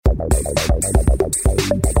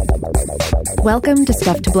Welcome to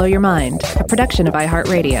Stuff to Blow Your Mind, a production of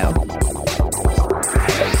iHeartRadio.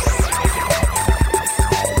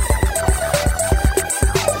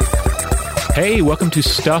 Hey, welcome to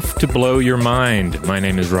Stuff to Blow Your Mind. My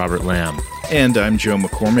name is Robert Lamb. And I'm Joe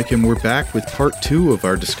McCormick, and we're back with part 2 of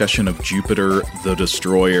our discussion of Jupiter the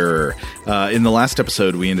Destroyer. In the last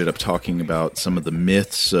episode, we ended up talking about some of the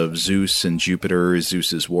myths of Zeus and Jupiter,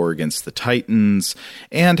 Zeus's war against the Titans,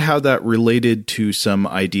 and how that related to some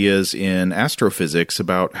ideas in astrophysics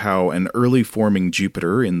about how an early forming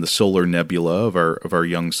Jupiter in the solar nebula of our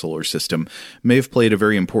young solar system may have played a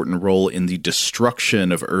very important role in the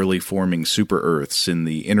destruction of early forming super-Earths in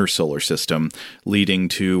the inner solar system, leading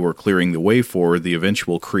to or clearing the way for the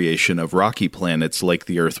eventual creation of rocky planets like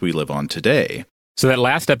the Earth we live on today. So that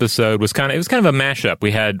last episode was kind of a mashup.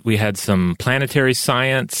 We had some planetary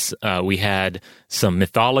science, we had some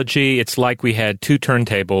mythology. It's like we had two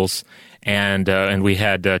turntables and we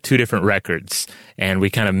had two different records, and we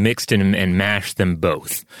kind of mixed and mashed them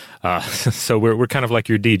both. So we're kind of like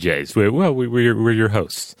your DJs. We're your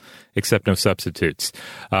hosts, except no substitutes.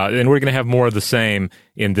 And we're going to have more of the same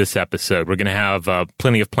in this episode. We're going to have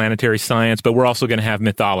plenty of planetary science, but we're also going to have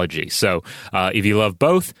mythology. So if you love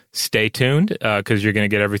both, stay tuned, because you're going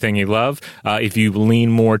to get everything you love. If you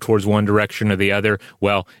lean more towards one direction or the other,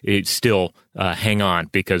 well, still hang on,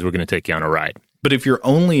 because we're going to take you on a ride. But if you're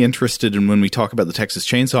only interested in when we talk about the Texas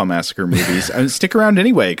Chainsaw Massacre movies, stick around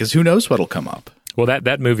anyway, because who knows what'll come up. Well,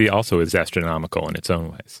 that movie also is astronomical in its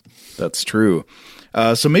own ways. That's true.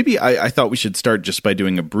 So maybe I thought we should start just by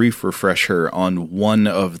doing a brief refresher on one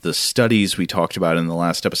of the studies we talked about in the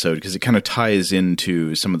last episode, because it kind of ties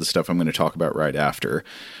into some of the stuff I'm going to talk about right after.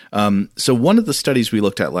 So one of the studies we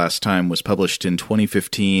looked at last time was published in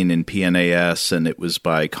 2015 in PNAS, and it was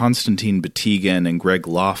by Konstantin Batygin and Greg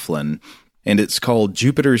Laughlin. And it's called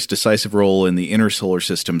Jupiter's Decisive Role in the Inner Solar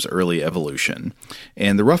System's Early Evolution.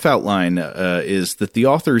 And the rough outline is that the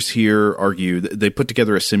authors here argue that they put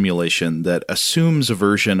together a simulation that assumes a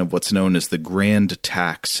version of what's known as the Grand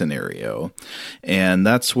Tack scenario. And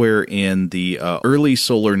that's where in the early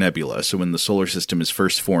solar nebula, so when the solar system is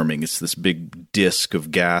first forming, it's this big disk of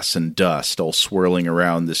gas and dust all swirling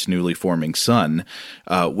around this newly forming sun.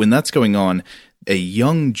 When that's going on, a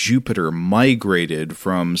young Jupiter migrated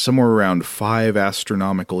from somewhere around 5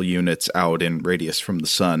 astronomical units out in radius from the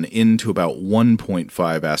sun into about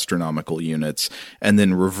 1.5 astronomical units, and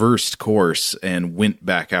then reversed course and went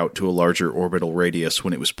back out to a larger orbital radius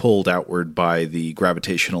when it was pulled outward by the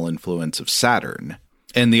gravitational influence of Saturn.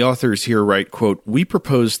 And the authors here write, quote, "We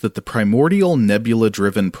propose that the primordial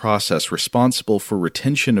nebula-driven process responsible for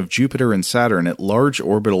retention of Jupiter and Saturn at large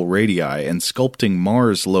orbital radii and sculpting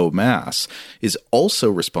Mars' low mass is also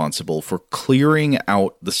responsible for clearing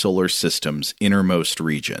out the solar system's innermost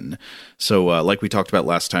region." So like we talked about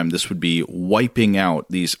last time, this would be wiping out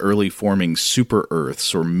these early forming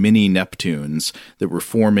super-Earths or mini-Neptunes that were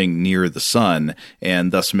forming near the sun,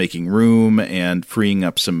 and thus making room and freeing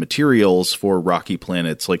up some materials for rocky planets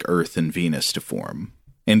like Earth and Venus to form.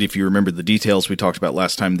 And if you remember the details we talked about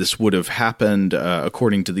last time, this would have happened,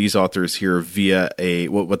 according to these authors here, via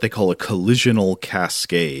what they call a collisional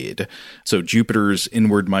cascade. So Jupiter's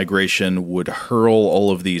inward migration would hurl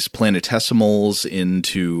all of these planetesimals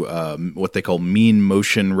into what they call mean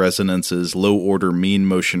motion resonances, low-order mean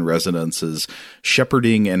motion resonances,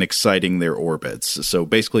 shepherding and exciting their orbits. So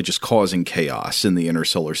basically just causing chaos in the inner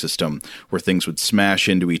solar system, where things would smash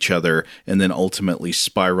into each other and then ultimately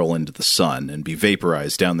spiral into the sun and be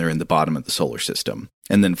vaporized down there in the bottom of the solar system.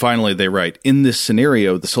 And then finally they write, in this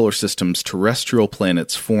scenario, the solar system's terrestrial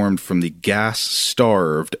planets formed from the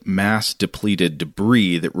gas-starved, mass-depleted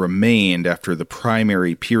debris that remained after the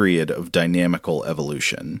primary period of dynamical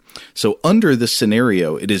evolution. So under this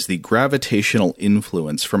scenario, it is the gravitational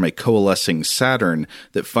influence from a coalescing Saturn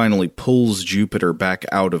that finally pulls Jupiter back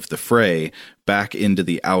out of the fray, back into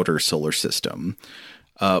the outer solar system.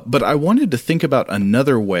 But I wanted to think about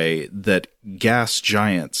another way that gas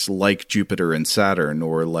giants like Jupiter and Saturn,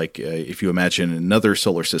 or like if you imagine another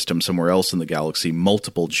solar system somewhere else in the galaxy,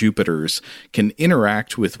 multiple Jupiters, can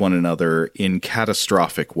interact with one another in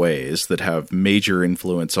catastrophic ways that have major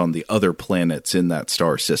influence on the other planets in that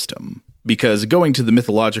star system. Because going to the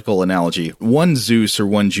mythological analogy, one Zeus or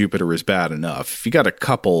one Jupiter is bad enough. If you got a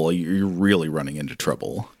couple, you're really running into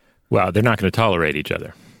trouble. Wow, they're not going to tolerate each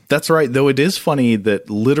other. That's right, though it is funny that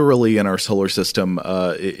literally in our solar system,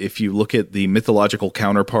 if you look at the mythological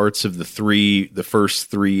counterparts of the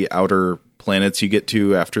first three outer planets you get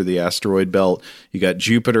to after the asteroid belt. You got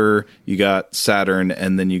Jupiter, you got Saturn,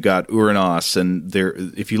 and then you got Uranus. And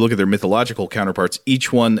if you look at their mythological counterparts,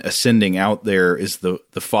 each one ascending out there is the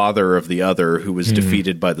father of the other, who was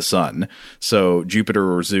defeated by the sun. So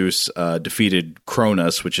Jupiter or Zeus defeated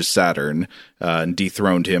Cronus, which is Saturn, and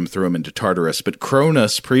dethroned him, threw him into Tartarus. But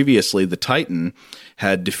Cronus, previously the Titan,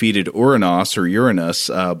 had defeated Uranus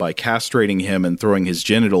by castrating him and throwing his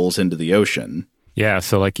genitals into the ocean. Yeah,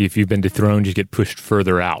 so like if you've been dethroned, you get pushed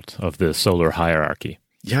further out of the solar hierarchy.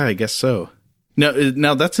 Yeah, I guess so.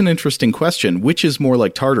 Now that's an interesting question. Which is more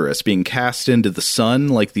like Tartarus, being cast into the sun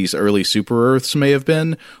like these early super-Earths may have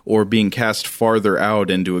been, or being cast farther out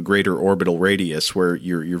into a greater orbital radius where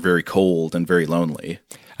you're very cold and very lonely?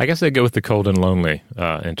 I guess I'd go with the cold and lonely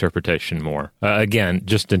interpretation more. Again,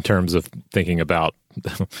 just in terms of thinking about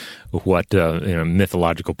what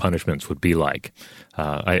mythological punishments would be like.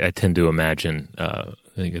 I tend to imagine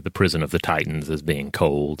the prison of the Titans as being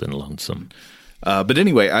cold and lonesome. But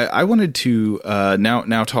anyway, I wanted to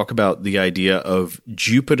now talk about the idea of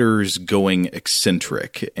Jupiter's going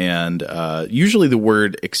eccentric. And usually the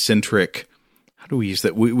word eccentric, how do we use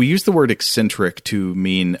that? We use the word eccentric to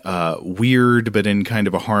mean weird, but in kind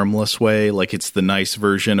of a harmless way, like it's the nice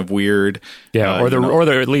version of weird. Yeah, or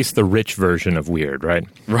at least the rich version of weird, right?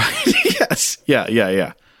 Right, yes.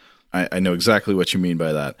 Yeah. I know exactly what you mean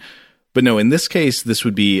by that. But no, in this case, this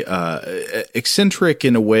would be eccentric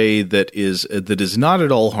in a way that is not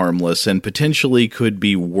at all harmless and potentially could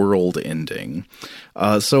be world-ending.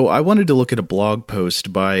 So I wanted to look at a blog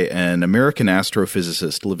post by an American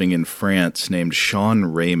astrophysicist living in France named Sean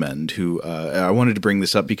Raymond, who I wanted to bring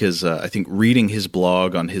this up because I think reading his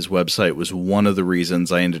blog on his website was one of the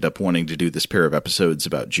reasons I ended up wanting to do this pair of episodes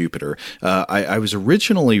about Jupiter. I was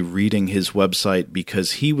originally reading his website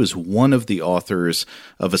because he was one of the authors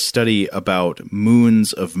of a study about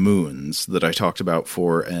moons of moons that I talked about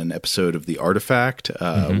for an episode of The Artifact,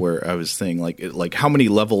 where I was saying like how many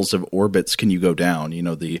levels of orbits can you go down? You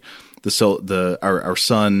know, our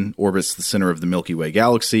sun orbits the center of the Milky Way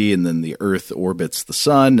galaxy, and then the Earth orbits the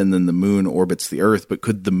sun, and then the moon orbits the Earth. But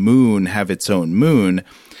could the moon have its own moon?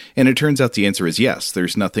 And it turns out the answer is yes.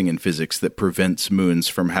 There's nothing in physics that prevents moons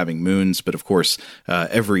from having moons. But of course,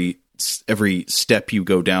 every step you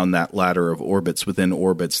go down that ladder of orbits within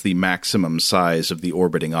orbits, the maximum size of the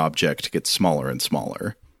orbiting object gets smaller and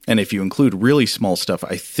smaller. And if you include really small stuff,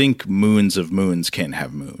 I think moons of moons can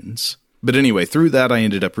have moons. But anyway, through that, I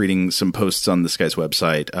ended up reading some posts on this guy's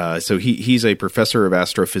website. So he's a professor of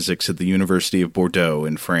astrophysics at the University of Bordeaux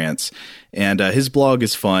in France, and his blog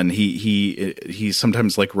is fun. He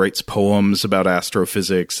sometimes writes poems about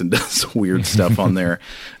astrophysics and does weird stuff on there.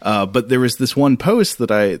 But there was this one post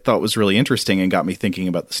that I thought was really interesting and got me thinking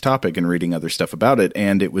about this topic and reading other stuff about it.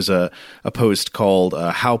 And it was a post called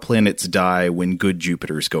 "How Planets Die When Good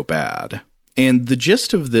Jupiters Go Bad." And the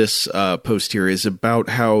gist of this post here is about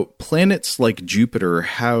how planets like Jupiter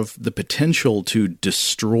have the potential to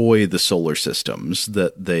destroy the solar systems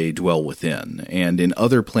that they dwell within. And in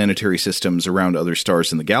other planetary systems around other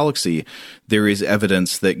stars in the galaxy, there is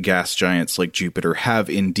evidence that gas giants like Jupiter have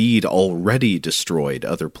indeed already destroyed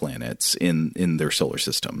other planets in their solar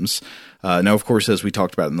systems. Now, of course, as we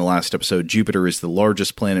talked about in the last episode, Jupiter is the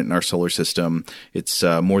largest planet in our solar system. It's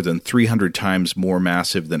more than 300 times more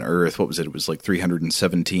massive than Earth. What was it? It was like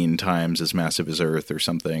 317 times as massive as Earth or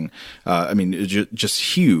something.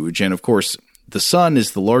 Just huge. And of course, the sun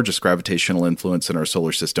is the largest gravitational influence in our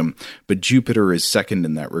solar system, but Jupiter is second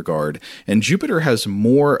in that regard. And Jupiter has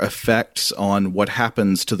more effects on what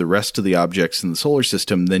happens to the rest of the objects in the solar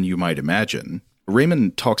system than you might imagine.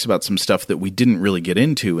 Raymond talks about some stuff that we didn't really get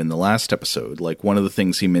into in the last episode. Like one of the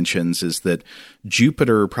things he mentions is that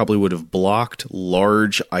Jupiter probably would have blocked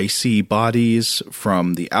large icy bodies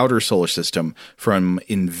from the outer solar system from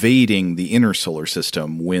invading the inner solar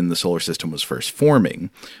system when the solar system was first forming.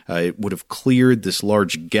 It would have cleared this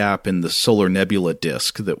large gap in the solar nebula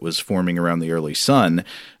disk that was forming around the early sun,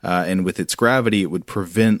 and with its gravity, it would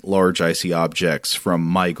prevent large icy objects from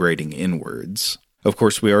migrating inwards. Of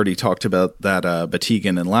course, we already talked about that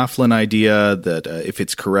Batygin and Laughlin idea that if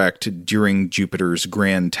it's correct, during Jupiter's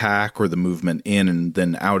grand tack or the movement in and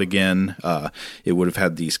then out again, it would have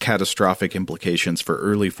had these catastrophic implications for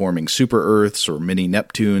early forming super-Earths or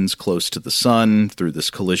mini-Neptunes close to the sun through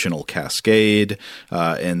this collisional cascade,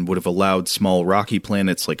 and would have allowed small rocky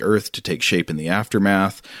planets like Earth to take shape in the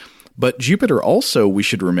aftermath. But Jupiter also, we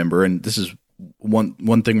should remember, and this is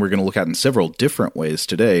one thing we're going to look at in several different ways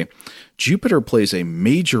today, Jupiter plays a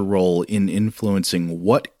major role in influencing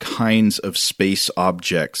what kinds of space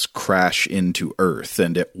objects crash into Earth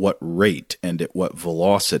and at what rate and at what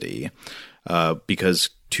velocity. because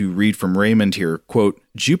to read from Raymond here, quote,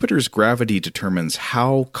 Jupiter's gravity determines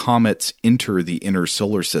how comets enter the inner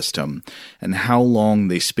solar system and how long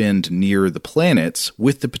they spend near the planets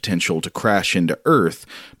with the potential to crash into Earth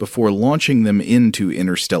before launching them into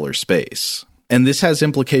interstellar space. And this has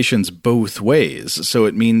implications both ways. So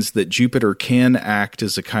it means that Jupiter can act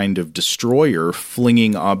as a kind of destroyer,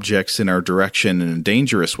 flinging objects in our direction in a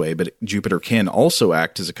dangerous way, but Jupiter can also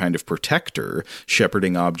act as a kind of protector,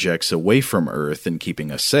 shepherding objects away from Earth and keeping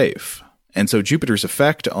us safe. And so Jupiter's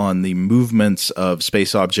effect on the movements of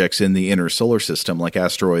space objects in the inner solar system, like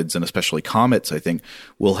asteroids and especially comets, I think,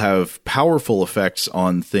 will have powerful effects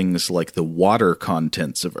on things like the water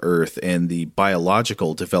contents of Earth and the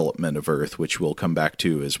biological development of Earth, which we'll come back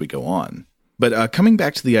to as we go on. But coming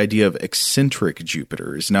back to the idea of eccentric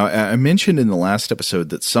Jupiters, now I mentioned in the last episode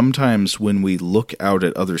that sometimes when we look out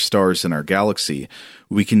at other stars in our galaxy,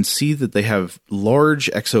 we can see that they have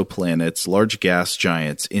large exoplanets, large gas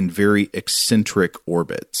giants in very eccentric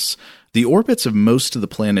orbits. The orbits of most of the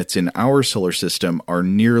planets in our solar system are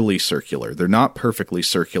nearly circular. They're not perfectly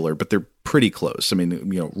circular, but they're pretty close. I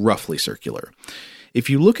mean, roughly circular. If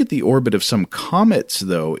you look at the orbit of some comets,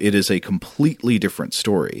 though, it is a completely different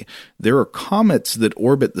story. There are comets that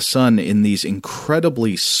orbit the sun in these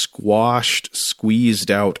incredibly squashed,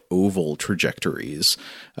 squeezed-out oval trajectories.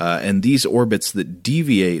 And these orbits that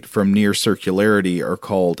deviate from near circularity are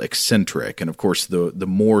called eccentric. And of course, the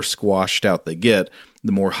more squashed out they get,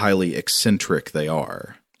 the more highly eccentric they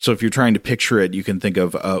are. So if you're trying to picture it, you can think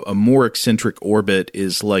of a more eccentric orbit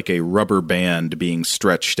is like a rubber band being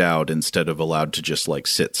stretched out instead of allowed to just like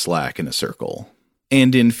sit slack in a circle.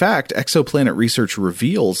 And in fact, exoplanet research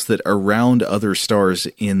reveals that around other stars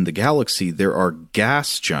in the galaxy, there are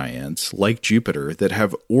gas giants like Jupiter that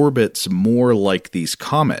have orbits more like these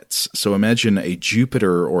comets. So imagine a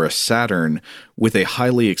Jupiter or a Saturn with a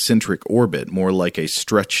highly eccentric orbit, more like a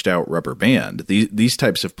stretched out rubber band. These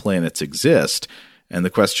types of planets exist. And the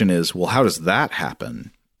question is, well, how does that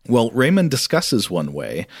happen? Well, Raymond discusses one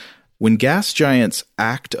way. When gas giants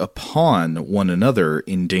act upon one another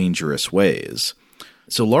in dangerous ways.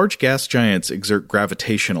 So large gas giants exert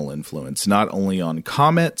gravitational influence, not only on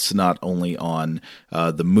comets, not only on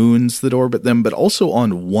the moons that orbit them, but also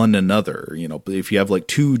on one another. If you have like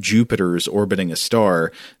two Jupiters orbiting a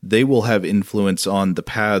star, they will have influence on the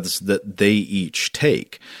paths that they each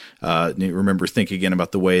take. Remember, think again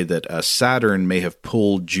about the way that Saturn may have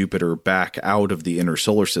pulled Jupiter back out of the inner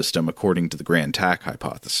solar system according to the Grand Tack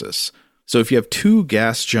hypothesis. So if you have two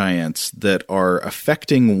gas giants that are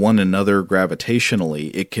affecting one another gravitationally,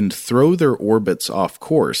 it can throw their orbits off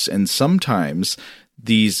course, and sometimes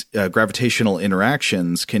these gravitational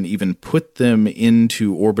interactions can even put them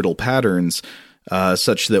into orbital patterns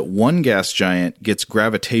such that one gas giant gets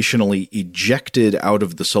gravitationally ejected out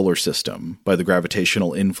of the solar system by the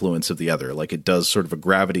gravitational influence of the other, like it does sort of a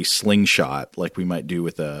gravity slingshot, like we might do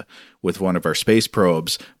with one of our space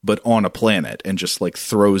probes, but on a planet, and just like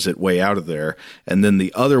throws it way out of there. And then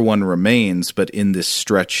the other one remains, but in this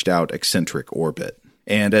stretched out eccentric orbit.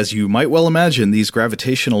 And as you might well imagine, these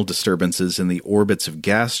gravitational disturbances in the orbits of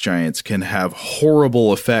gas giants can have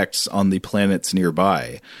horrible effects on the planets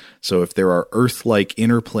nearby. So if there are Earth-like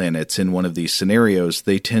inner planets in one of these scenarios,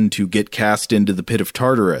 they tend to get cast into the pit of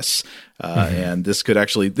Tartarus. And this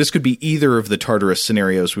could be either of the Tartarus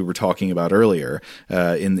scenarios we were talking about earlier,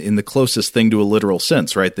 in the closest thing to a literal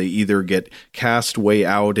sense, right? They either get cast way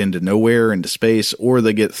out into nowhere, into space, or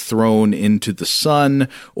they get thrown into the sun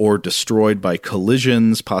or destroyed by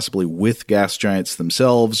collisions, possibly with gas giants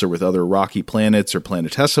themselves or with other rocky planets or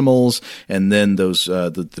planetesimals. And then those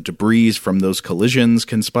the debris from those collisions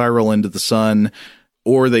can spiral into the sun,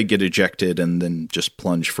 or they get ejected and then just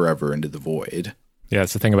plunge forever into the void. Yeah,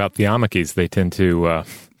 it's the thing about Theomachus. They tend to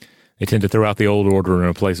throw out the old order and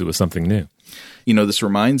replace it with something new. This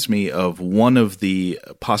reminds me of one of the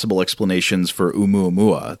possible explanations for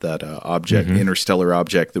Oumuamua, that interstellar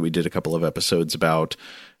object that we did a couple of episodes about,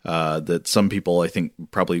 that some people, I think,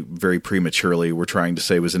 probably very prematurely were trying to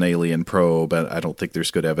say was an alien probe. I don't think there's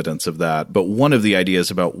good evidence of that. But one of the ideas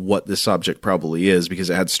about what this object probably is, because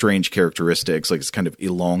it had strange characteristics, like it's kind of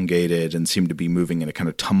elongated and seemed to be moving in a kind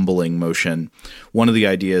of tumbling motion. One of the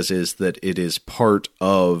ideas is that it is part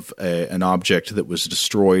of an object that was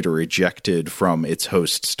destroyed or ejected from its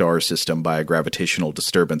host star system by a gravitational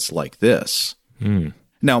disturbance like this.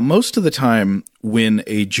 Now, most of the time, when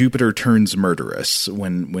a Jupiter turns murderous,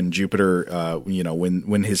 when Jupiter,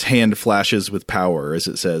 when his hand flashes with power, as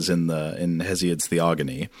it says in Hesiod's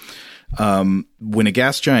Theogony, When a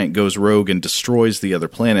gas giant goes rogue and destroys the other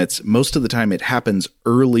planets, most of the time it happens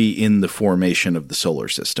early in the formation of the solar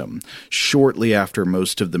system, shortly after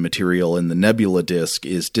most of the material in the nebula disk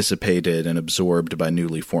is dissipated and absorbed by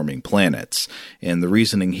newly forming planets. And the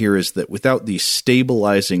reasoning here is that without the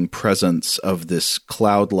stabilizing presence of this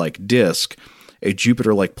cloud-like disk, a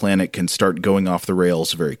Jupiter-like planet can start going off the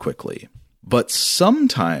rails very quickly. But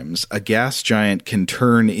sometimes a gas giant can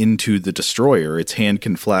turn into the destroyer. Its hand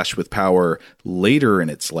can flash with power later in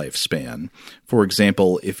its lifespan. For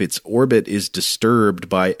example, if its orbit is disturbed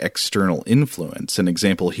by external influence. An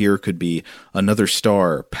example here could be another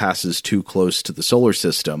star passes too close to the solar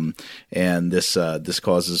system, and this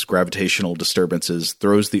causes gravitational disturbances,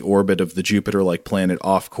 throws the orbit of the Jupiter-like planet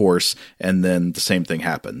off course, and then the same thing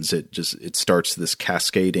happens. It starts this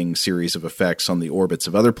cascading series of effects on the orbits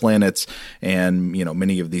of other planets, and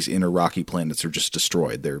many of these inner rocky planets are just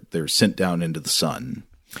destroyed. They're sent down into the sun.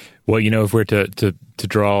 Well, if we're to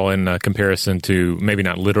draw in a comparison to maybe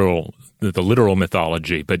not the literal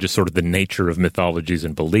mythology, but just sort of the nature of mythologies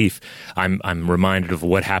and belief, I'm reminded of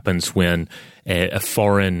what happens when a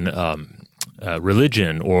foreign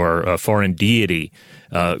religion or a foreign deity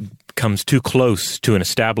comes too close to an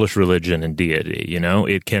established religion and deity.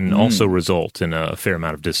 It can also result in a fair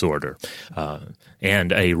amount of disorder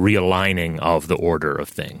and a realigning of the order of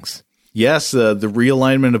things. Yes, the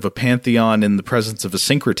realignment of a pantheon in the presence of a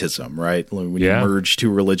syncretism, right? When you merge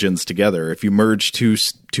two religions together. If you merge two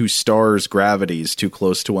stars' gravities too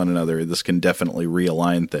close to one another, this can definitely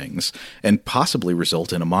realign things and possibly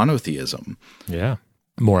result in a monotheism. Yeah.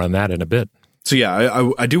 More on that in a bit. So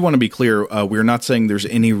I do want to be clear. We're not saying there's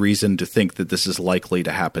any reason to think that this is likely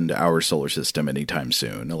to happen to our solar system anytime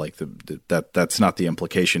soon. Like that's not the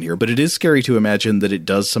implication here. But it is scary to imagine that it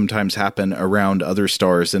does sometimes happen around other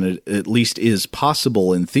stars, and it at least is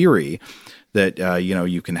possible in theory that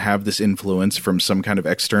you can have this influence from some kind of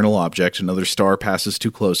external object. Another star passes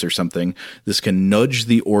too close or something. This can nudge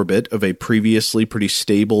the orbit of a previously pretty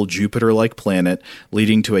stable Jupiter-like planet,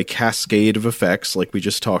 leading to a cascade of effects like we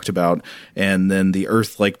just talked about, and then the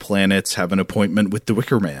Earth-like planets have an appointment with the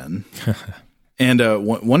Wicker Man. And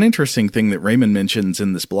one interesting thing that Raymond mentions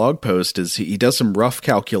in this blog post is he does some rough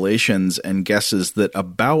calculations and guesses that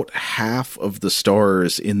about half of the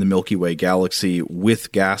stars in the Milky Way galaxy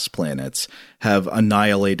with gas planets have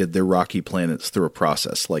annihilated their rocky planets through a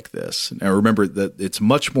process like this. Now remember that it's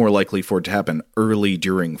much more likely for it to happen early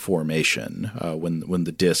during formation, when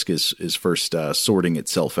the disk is first sorting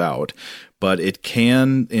itself out. But it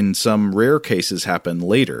can, in some rare cases, happen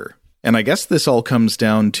later. And I guess this all comes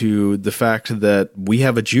down to the fact that we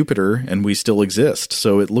have a Jupiter and we still exist.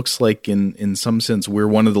 So it looks like in some sense we're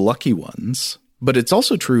one of the lucky ones. But it's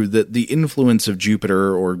also true that the influence of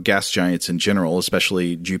Jupiter or gas giants in general,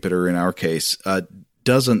 especially Jupiter in our case,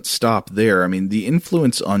 doesn't stop there. I mean, the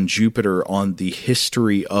influence on Jupiter on the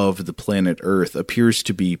history of the planet Earth appears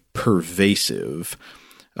to be pervasive.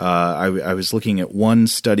 I was looking at one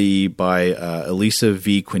study by Elisa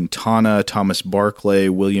V. Quintana, Thomas Barclay,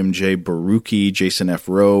 William J. Barucki, Jason F.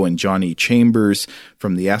 Rowe, and John E. Chambers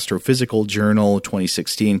from the Astrophysical Journal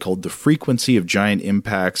 2016 called The Frequency of Giant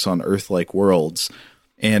Impacts on Earth-like Worlds.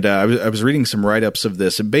 And I was reading some write-ups of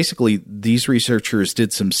this, and basically these researchers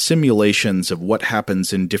did some simulations of what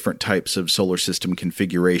happens in different types of solar system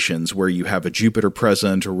configurations, where you have a Jupiter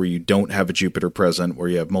present or where you don't have a Jupiter present, where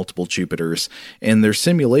you have multiple Jupiters. And their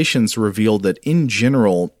simulations revealed that in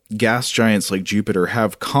general, gas giants like Jupiter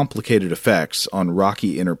have complicated effects on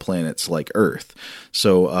rocky inner planets like Earth.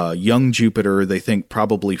 So young Jupiter, they think,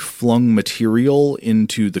 probably flung material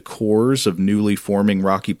into the cores of newly forming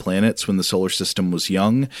rocky planets when the solar system was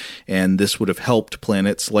young, and this would have helped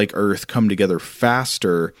planets like Earth come together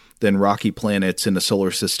faster than rocky planets in a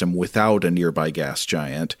solar system without a nearby gas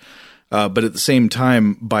giant. But at the same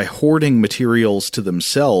time, by hoarding materials to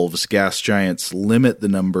themselves, gas giants limit the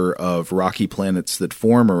number of rocky planets that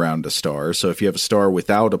form around a star. So if you have a star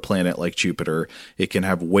without a planet like Jupiter, it can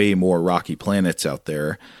have way more rocky planets out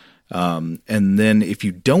there. And then if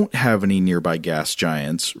you don't have any nearby gas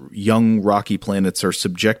giants, young rocky planets are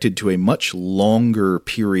subjected to a much longer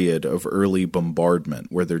period of early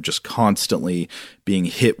bombardment, where they're just constantly being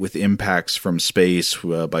hit with impacts from space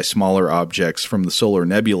by smaller objects from the solar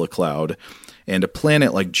nebula cloud. And a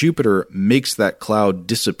planet like Jupiter makes that cloud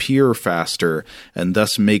disappear faster, and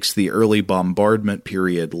thus makes the early bombardment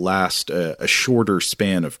period last a shorter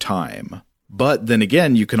span of time. But then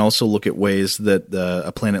again, you can also look at ways that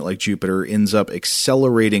a planet like Jupiter ends up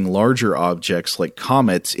accelerating larger objects like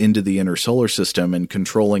comets into the inner solar system and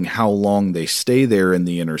controlling how long they stay there in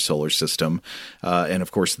the inner solar system. And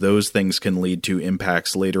of course, those things can lead to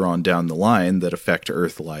impacts later on down the line that affect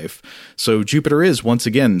Earth life. So Jupiter is, once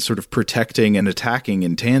again, sort of protecting and attacking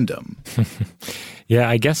in tandem. Yeah,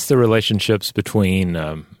 I guess the relationships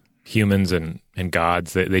between humans and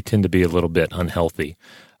gods, they tend to be a little bit unhealthy.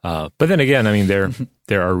 But then again, I mean, there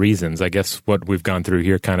are reasons. I guess what we've gone through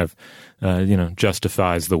here kind of,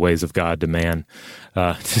 justifies the ways of God to man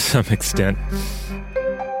to some extent.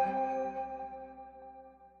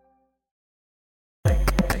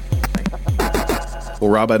 Well,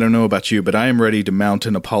 Rob, I don't know about you, but I am ready to mount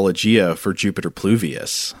an apologia for Jupiter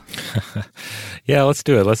Pluvius. Yeah, let's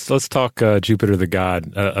do it. Let's talk Jupiter the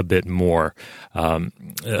god a bit more.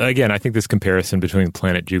 Again, I think this comparison between the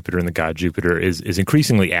planet Jupiter and the god Jupiter is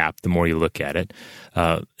increasingly apt the more you look at it.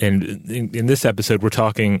 And in this episode, we're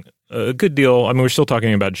talking a good deal. I mean, we're still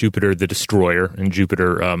talking about Jupiter the destroyer and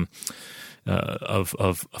Jupiter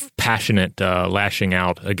of passionate lashing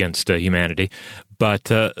out against humanity.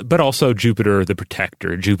 But also Jupiter the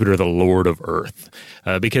protector, Jupiter the lord of Earth,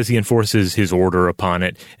 because he enforces his order upon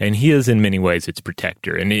it, and he is in many ways its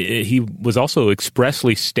protector. And he was also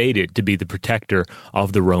expressly stated to be the protector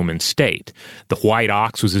of the Roman state. The white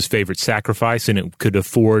ox was his favorite sacrifice, and it could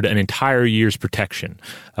afford an entire year's protection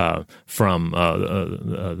from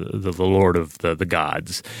the lord of the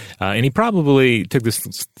gods. And he probably took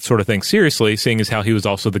this sort of thing seriously, seeing as how he was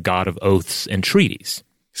also the god of oaths and treaties.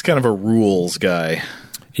 He's kind of a rules guy.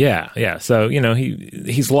 Yeah. So,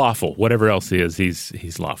 he's lawful. Whatever else he is,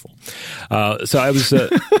 he's lawful. So I was...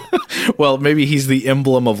 Well, maybe he's the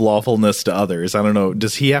emblem of lawfulness to others. I don't know.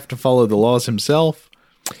 Does he have to follow the laws himself?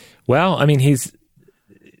 Well, I mean, he's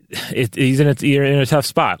you're in a tough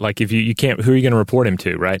spot. Like, if you can't... Who are you going to report him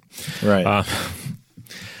to, right? Right.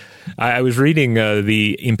 I was reading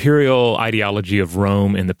the Imperial Ideology of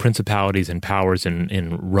Rome and the Principalities and Powers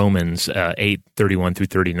in Romans 8:31 through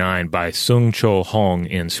 39 by Sung Cho Hong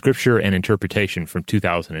in Scripture and Interpretation from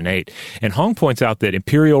 2008. And Hong points out that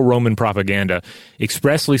Imperial Roman propaganda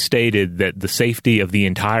expressly stated that the safety of the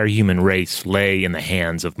entire human race lay in the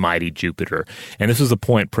hands of mighty Jupiter. And this was a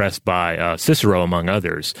point pressed by Cicero, among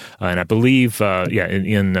others. And I believe,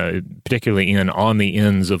 particularly in On the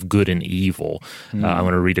Ends of Good and Evil. I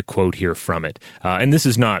want to read a quote here from it. And this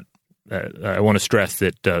is not, I want to stress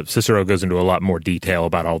that Cicero goes into a lot more detail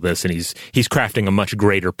about all this, and he's crafting a much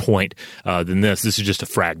greater point than this. This is just a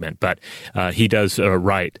fragment, but he does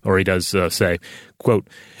write, or he does say, quote,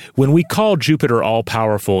 "When we call Jupiter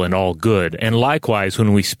all-powerful and all-good, and likewise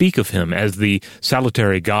when we speak of him as the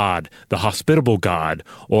salutary god, the hospitable god,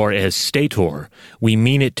 or as stator, we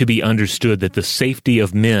mean it to be understood that the safety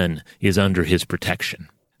of men is under his protection."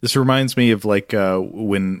 This reminds me of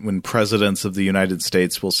when presidents of the United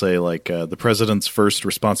States will say the president's first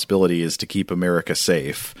responsibility is to keep America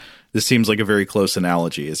safe. This seems like a very close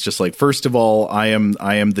analogy. It's just like, first of all, I am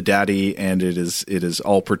the daddy, and it is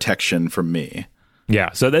all protection from me. Yeah,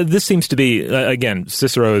 so this seems to be, again,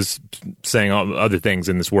 Cicero is saying other things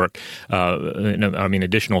in this work,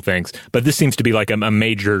 additional things, but this seems to be like a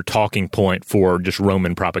major talking point for just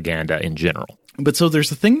Roman propaganda in general. But so there's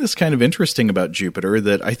a thing that's kind of interesting about Jupiter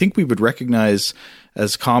that I think we would recognize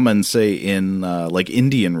as common, say, in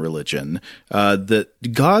Indian religion, that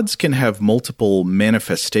gods can have multiple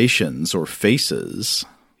manifestations or faces.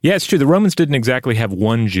 Yeah, it's true. The Romans didn't exactly have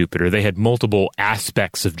one Jupiter. They had multiple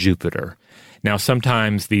aspects of Jupiter. Now,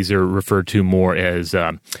 sometimes these are referred to more as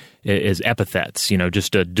epithets,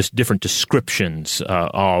 just different descriptions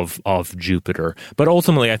of Jupiter. But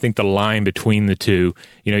ultimately, I think the line between the two,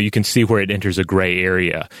 you can see where it enters a gray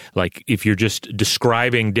area. Like, if you're just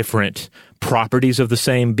describing different properties of the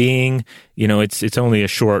same being, it's only a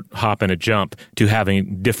short hop and a jump to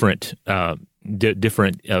having different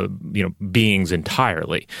beings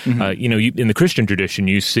entirely. Mm-hmm. In the Christian tradition,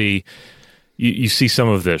 you see some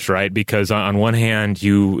of this, right? Because on one hand,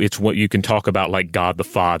 it's what you can talk about, like God the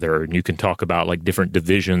Father, and you can talk about like different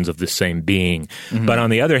divisions of the same being. Mm-hmm. But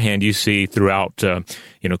on the other hand, you see throughout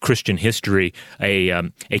Christian history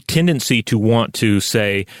a tendency to want to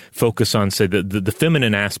focus on the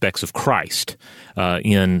feminine aspects of Christ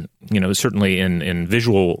certainly in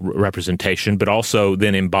visual representation, but also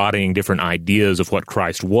then embodying different ideas of what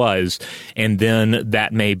Christ was, and then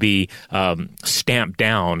that may be stamped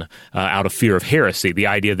down out of fear fear of heresy, the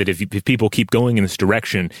idea that if people keep going in this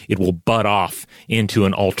direction, it will butt off into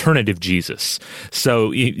an alternative Jesus.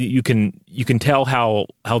 So you can tell how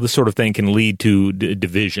this sort of thing can lead to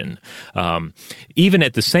division. Even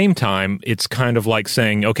at the same time, it's kind of like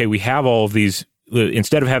saying, okay, we have all of these.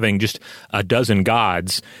 Instead of having just a dozen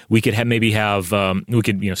gods, we could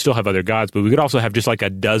still have other gods, but we could also have just like a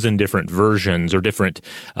dozen different versions or different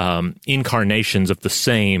incarnations of the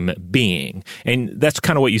same being. And that's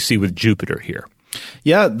kind of what you see with Jupiter here.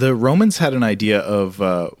 Yeah, the Romans had an idea of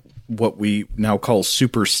what we now call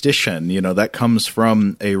superstition. That comes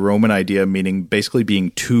from a Roman idea, meaning basically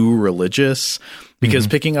being too religious. Because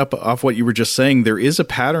picking up off what you were just saying, there is a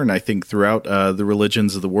pattern, I think, throughout the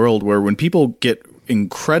religions of the world where when people get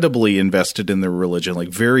incredibly invested in their religion, like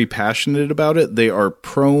very passionate about it, they are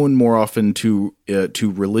prone more often to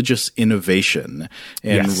religious innovation.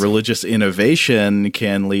 And Yes. religious innovation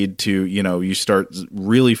can lead to, you start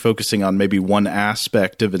really focusing on maybe one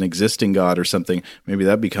aspect of an existing god or something. Maybe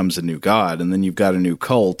that becomes a new god, and then you've got a new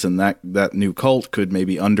cult, and that new cult could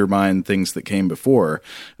maybe undermine things that came before.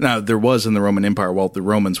 Now, there was in the Roman Empire, while the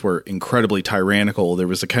Romans were incredibly tyrannical, there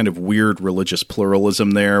was a kind of weird religious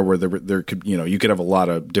pluralism there where there could, you could have a lot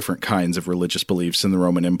of different kinds of religious beliefs in the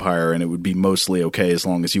Roman Empire, and it would be mostly okay as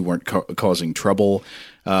long as you weren't causing trouble.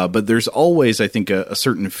 But there's always, I think, a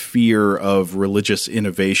certain fear of religious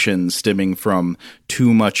innovation stemming from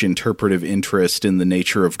too much interpretive interest in the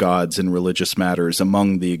nature of gods and religious matters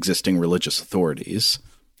among the existing religious authorities.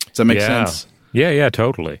 Does that make sense? Yeah,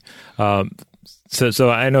 totally. So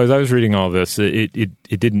I know as I was reading all this, it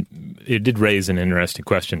did raise an interesting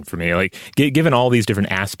question for me. Like, given all these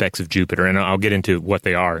different aspects of Jupiter, and I'll get into what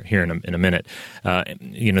they are here in a minute.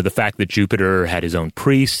 The fact that Jupiter had his own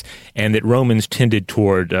priests, and that Romans tended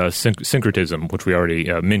toward syncretism, which we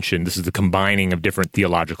already mentioned. This is the combining of different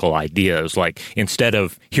theological ideas. Like, instead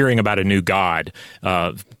of hearing about a new god,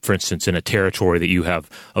 for instance, in a territory that you have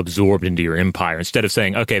absorbed into your empire, instead of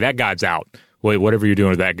saying, okay, that god's out. Wait, whatever you're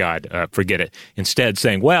doing with that god, forget it. Instead,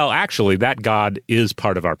 saying, well, actually, that god is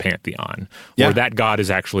part of our pantheon, or that god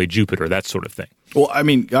is actually Jupiter, that sort of thing. Well, I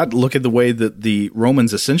mean, God, look at the way that the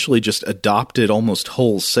Romans essentially just adopted almost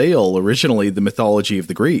wholesale originally the mythology of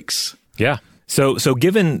the Greeks. Yeah. So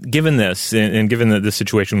given this, and given the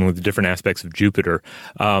situation with the different aspects of Jupiter,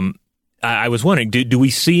 I was wondering, do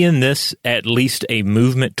we see in this at least a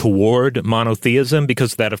movement toward monotheism?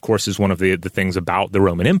 Because that, of course, is one of the things about the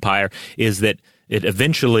Roman Empire, is that it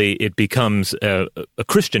eventually becomes a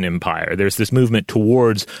Christian empire. There's this movement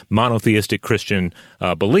towards monotheistic Christian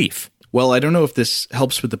belief. Well, I don't know if this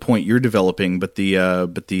helps with the point you're developing, but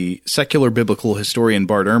the secular biblical historian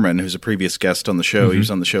Bart Ehrman, who's a previous guest on the show, he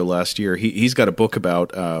was on the show last year, he's got a book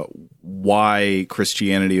about why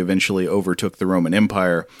Christianity eventually overtook the Roman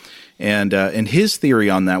Empire. And his theory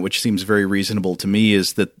on that, which seems very reasonable to me,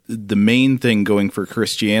 is that the main thing going for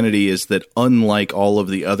Christianity is that unlike all of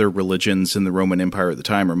the other religions in the Roman Empire at the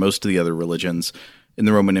time, or most of the other religions in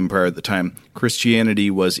the Roman Empire at the time, Christianity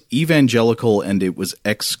was evangelical and it was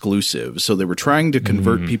exclusive. So they were trying to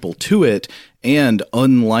convert people to it. And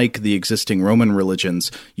unlike the existing Roman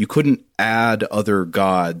religions, you couldn't add other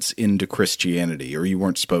gods into Christianity, or you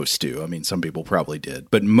weren't supposed to. I mean, some people probably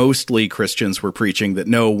did. But mostly Christians were preaching that,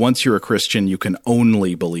 no, once you're a Christian, you can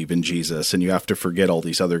only believe in Jesus, and you have to forget all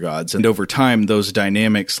these other gods. And over time, those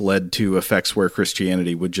dynamics led to effects where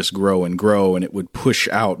Christianity would just grow, and it would push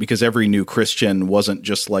out, because every new Christian wasn't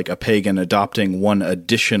just like a pagan adopting one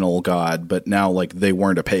additional god, but now like they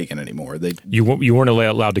weren't a pagan anymore. You weren't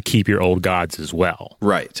allowed to keep your old gods as well.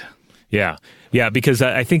 Right. Yeah. Yeah, because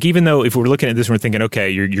I think even though if we're looking at this and we're thinking, okay,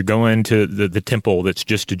 you're going to the temple that's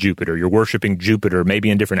just to Jupiter, you're worshiping Jupiter, maybe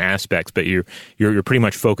in different aspects, but you're pretty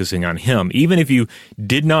much focusing on him. Even if you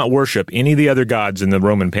did not worship any of the other gods in the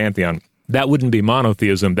Roman pantheon, that wouldn't be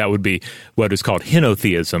monotheism. That would be what is called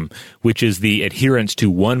henotheism, which is the adherence to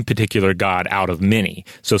one particular god out of many.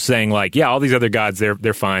 So saying like, yeah, all these other gods,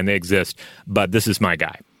 they're fine, they exist, but this is my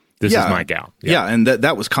guy. This is my gal. Yeah, and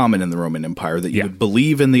that was common in the Roman Empire, that you would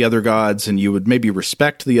believe in the other gods and you would maybe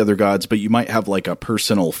respect the other gods, but you might have like a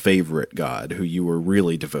personal favorite god who you were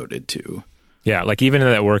really devoted to. Yeah, like even in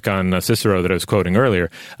that work on Cicero that I was quoting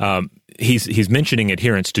earlier, he's mentioning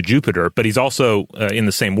adherence to Jupiter, but he's also in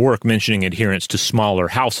the same work mentioning adherence to smaller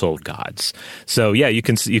household gods. So yeah, you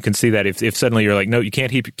can see that if suddenly you're like, no, you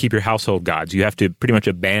can't keep your household gods, you have to pretty much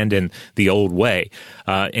abandon the old way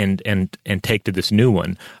and take to this new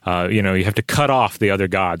one. You have to cut off the other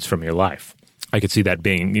gods from your life. I could see that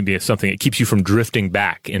being maybe something that keeps you from drifting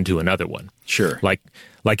back into another one. Sure. Like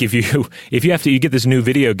if you get this new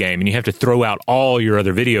video game and you have to throw out all your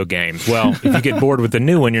other video games, well, if you get bored with the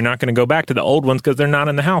new one, you're not going to go back to the old ones because they're not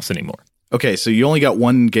in the house anymore. Okay, so you only got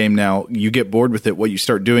one game now. You get bored with it. What you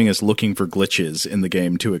start doing is looking for glitches in the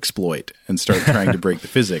game to exploit and start trying to break the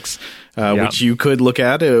physics, which you could look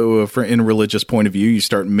at in a religious point of view. You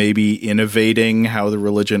start maybe innovating how the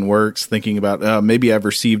religion works, thinking about maybe I've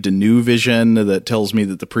received a new vision that tells me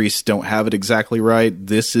that the priests don't have it exactly right.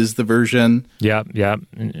 This is the version. Yeah.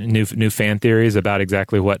 New fan theories about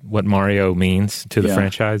exactly what Mario means to the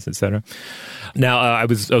franchise, etc. Now, I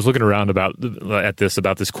was looking around about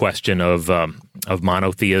this question of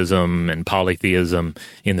monotheism and polytheism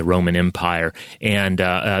in the Roman Empire, and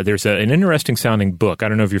there's an interesting sounding book. I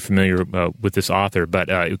don't know if you're familiar with this author, but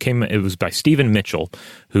it was by Stephen Mitchell,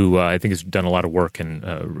 who I think has done a lot of work in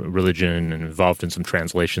religion and involved in some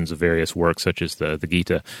translations of various works such as the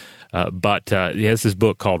Gita. But he has this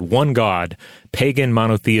book called One God, Pagan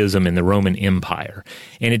Monotheism in the Roman Empire.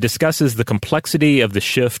 And it discusses the complexity of the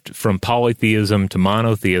shift from polytheism to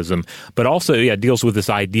monotheism, but also deals with this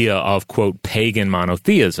idea of, quote, pagan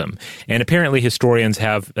monotheism. And apparently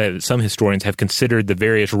some historians have considered the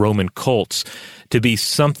various Roman cults to be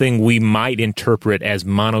something we might interpret as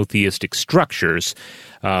monotheistic structures.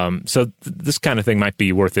 So this kind of thing might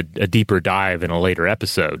be worth a deeper dive in a later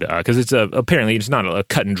episode, because apparently it's not a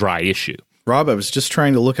cut and dry issue. Rob, I was just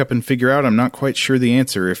trying to look up and figure out, I'm not quite sure the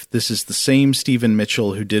answer, if this is the same Stephen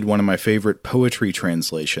Mitchell who did one of my favorite poetry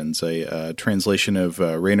translations, a translation of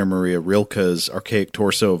Rainer Maria Rilke's Archaic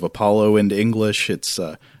Torso of Apollo into English. It's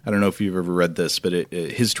I don't know if you've ever read this, but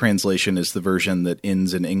his translation is the version that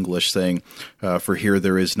ends in English saying, "For here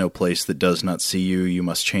there is no place that does not see you, you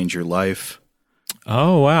must change your life."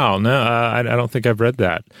 Oh, wow. No, I don't think I've read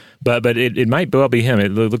that. But it might well be him.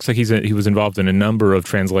 It looks like he was involved in a number of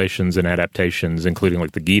translations and adaptations, including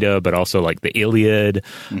like the Gita, but also like the Iliad,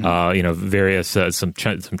 various, some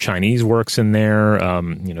Chinese works in there,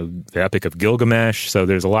 the Epic of Gilgamesh. So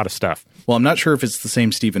there's a lot of stuff. Well, I'm not sure if it's the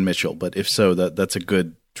same Stephen Mitchell, but if so, that's a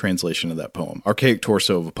good translation of that poem. Archaic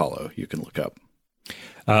Torso of Apollo, you can look up.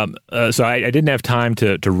 So I didn't have time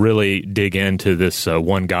to really dig into this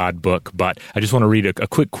One God book, but I just want to read a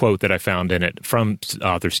quick quote that I found in it from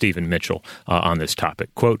author Stephen Mitchell on this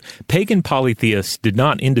topic. Quote, "Pagan polytheists did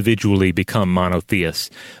not individually become monotheists,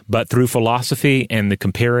 but through philosophy and the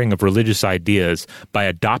comparing of religious ideas, by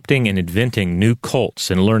adopting and inventing new cults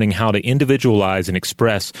and learning how to individualize and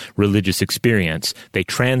express religious experience, they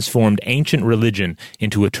transformed ancient religion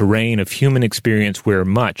into a terrain of human experience where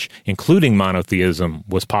much, including monotheism,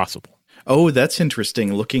 was possible." Oh, that's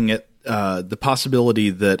interesting. Looking at the possibility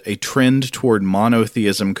that a trend toward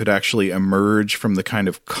monotheism could actually emerge from the kind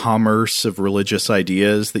of commerce of religious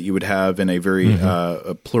ideas that you would have in a very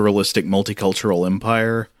pluralistic, multicultural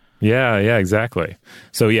empire. Yeah, exactly.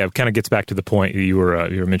 So it kind of gets back to the point you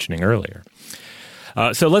were mentioning earlier.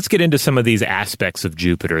 So let's get into some of these aspects of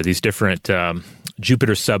Jupiter, these different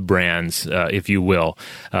Jupiter sub-brands, if you will,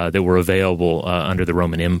 that were available under the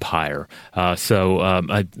Roman Empire.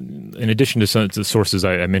 In addition to some of the sources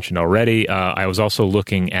I mentioned already, I was also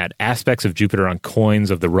looking at aspects of Jupiter on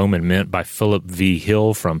coins of the Roman mint by Philip V.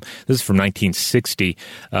 Hill this is from 1960.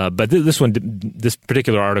 But this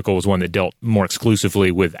particular article was one that dealt more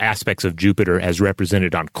exclusively with aspects of Jupiter as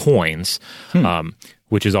represented on coins,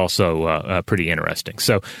 which is also pretty interesting.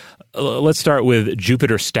 So let's start with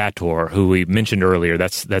Jupiter Stator, who we mentioned earlier.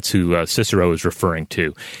 That's who Cicero is referring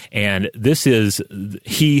to. And this is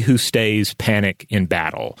he who stays panic in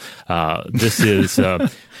battle. This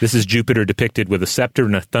is Jupiter depicted with a scepter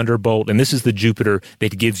and a thunderbolt, and this is the Jupiter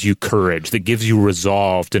that gives you courage, that gives you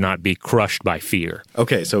resolve to not be crushed by fear.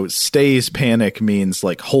 Okay, so stays panic means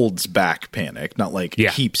like holds back panic, not like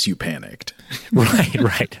keeps you panicked.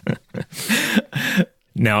 Right.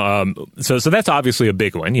 Now, so that's obviously a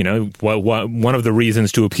big one. One of the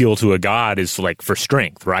reasons to appeal to a god is like for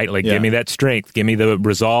strength, right? Like, give me that strength, give me the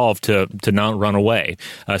resolve to not run away,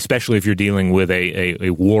 especially if you're dealing with a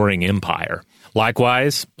warring empire.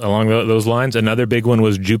 Likewise, along those lines, another big one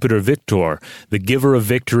was Jupiter Victor, the giver of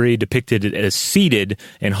victory, depicted as seated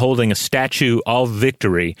and holding a statue of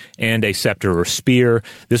victory and a scepter or spear.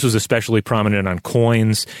 This was especially prominent on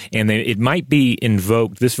coins, and it might be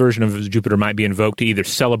invoked, this version of Jupiter might be invoked to either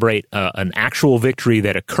celebrate an actual victory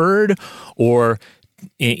that occurred or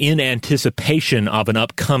in anticipation of an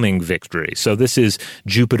upcoming victory. So this is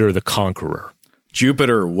Jupiter the Conqueror.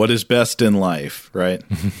 Jupiter, what is best in life, right?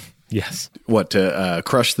 Yes. What, to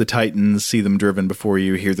crush the Titans, see them driven before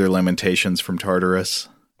you, hear their lamentations from Tartarus?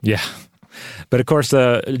 Yeah. But of course,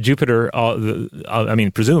 Jupiter,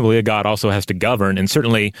 presumably a god also has to govern, and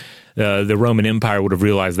certainly the Roman Empire would have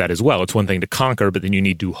realized that as well. It's one thing to conquer, but then you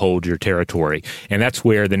need to hold your territory. And that's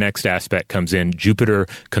where the next aspect comes in, Jupiter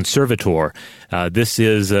Conservator. This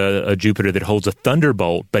is a Jupiter that holds a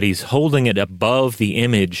thunderbolt, but he's holding it above the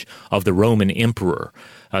image of the Roman emperor.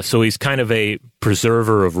 So he's kind of a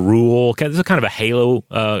preserver of rule. This is kind of a halo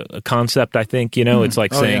concept, I think. It's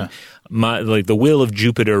like saying the will of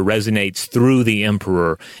Jupiter resonates through the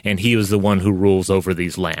emperor, and he is the one who rules over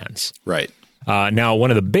these lands. Right. Now,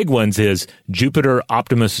 one of the big ones is Jupiter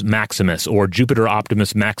Optimus Maximus, or Jupiter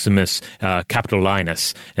Optimus Maximus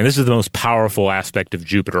Capitolinus. And this is the most powerful aspect of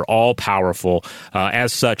Jupiter, all-powerful.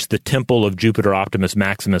 As such, the temple of Jupiter Optimus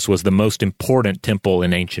Maximus was the most important temple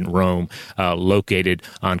in ancient Rome, located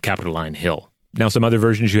on Capitoline Hill. Now, some other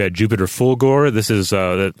versions, you had Jupiter Fulgor. This is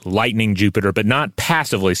the lightning Jupiter, but not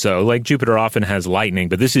passively so. Like Jupiter often has lightning,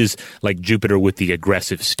 but this is like Jupiter with the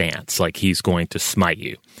aggressive stance, like he's going to smite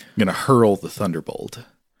you. I'm going to hurl the thunderbolt.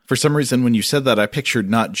 For some reason, when you said that, I pictured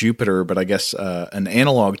not Jupiter, but I guess an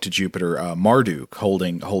analog to Jupiter, Marduk,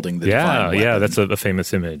 holding the divine weapon. Yeah, that's a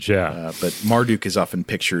famous image, yeah. But Marduk is often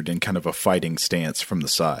pictured in kind of a fighting stance from the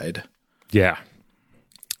side. Yeah.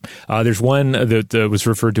 There's one that was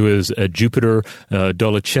referred to as Jupiter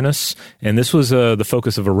Dolicinus, and this was the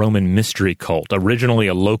focus of a Roman mystery cult, originally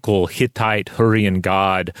a local Hittite Hurrian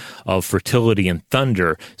god of fertility and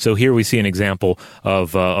thunder. So here we see an example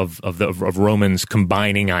of Romans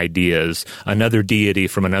combining ideas. Another deity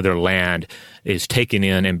from another land is taken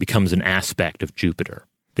in and becomes an aspect of Jupiter.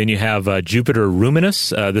 Then you have Jupiter Ruminus.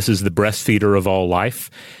 This is the breastfeeder of all life.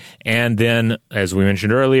 And then, as we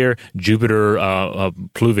mentioned earlier, Jupiter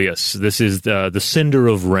Pluvius. This is the sender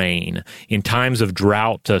of rain. In times of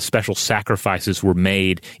drought, special sacrifices were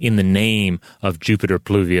made in the name of Jupiter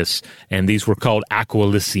Pluvius, and these were called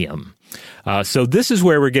Aquilicium. So this is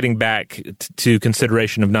where we're getting back to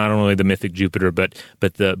consideration of not only the mythic Jupiter, but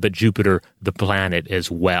Jupiter, the planet,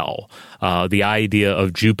 as well. The idea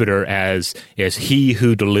of Jupiter as he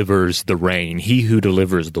who delivers the rain, he who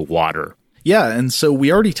delivers the water. Yeah, and so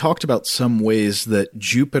we already talked about some ways that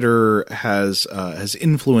Jupiter has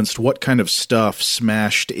influenced what kind of stuff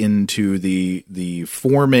smashed into the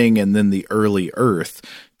forming and then the early Earth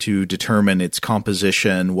to determine its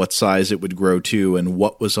composition, what size it would grow to, and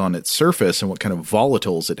what was on its surface, and what kind of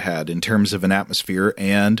volatiles it had in terms of an atmosphere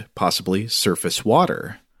and possibly surface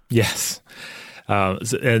water. Yes.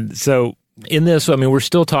 And so in this, we're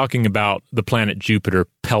still talking about the planet Jupiter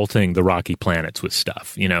pelting the rocky planets with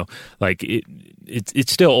stuff, like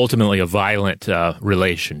it's still ultimately a violent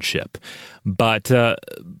relationship. But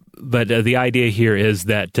the idea here is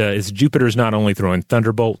that Jupiter's not only throwing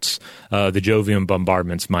thunderbolts, the Jovian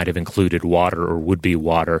bombardments might have included water or would-be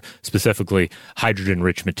water, specifically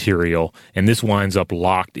hydrogen-rich material, and this winds up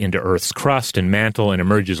locked into Earth's crust and mantle and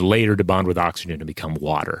emerges later to bond with oxygen to become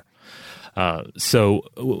water. So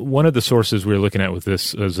one of the sources we were looking at with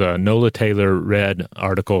this is a Nola Taylor read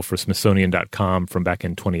article for Smithsonian.com from back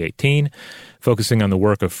in 2018, focusing on the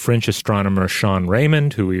work of French astronomer Sean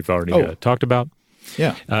Raymond, who we've already talked about.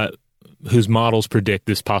 Yeah. Whose models predict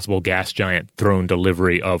this possible gas giant throne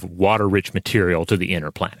delivery of water-rich material to the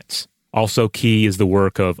inner planets. Also key is the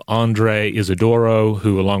work of Andre Isidoro,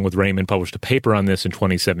 who, along with Raymond, published a paper on this in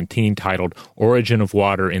 2017 titled Origin of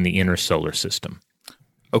Water in the Inner Solar System.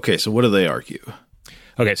 Okay, so what do they argue?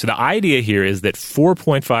 Okay, so the idea here is that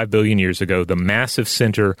 4.5 billion years ago, the massive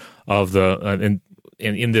center of the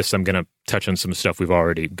in this, I'm going to touch on some stuff we've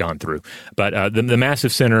already gone through. But the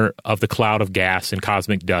massive center of the cloud of gas and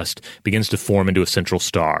cosmic dust begins to form into a central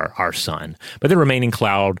star, our sun. But the remaining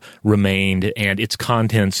cloud remained, and its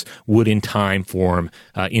contents would in time form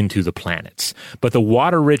into the planets. But the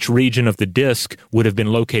water-rich region of the disk would have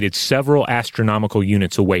been located several astronomical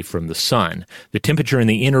units away from the sun. The temperature in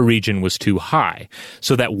the inner region was too high.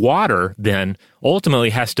 So that water then ultimately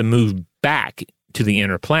has to move back to the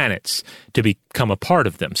inner planets to become a part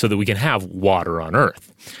of them so that we can have water on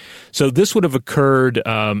Earth. So this would have occurred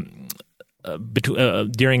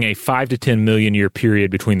during a 5 to 10 million year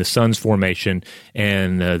period between the sun's formation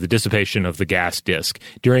and the dissipation of the gas disk.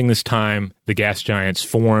 During this time, the gas giants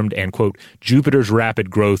formed and, quote, Jupiter's rapid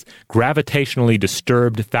growth gravitationally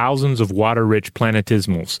disturbed thousands of water-rich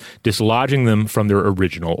planetismals, dislodging them from their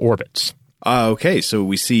original orbits. Okay, so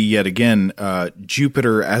we see yet again,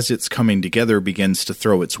 Jupiter, as it's coming together, begins to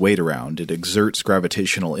throw its weight around. It exerts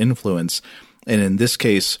gravitational influence, and in this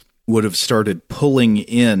case, would have started pulling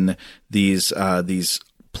in these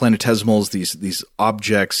planetesimals, these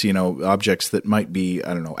objects, objects that might be,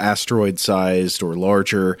 I don't know, asteroid-sized or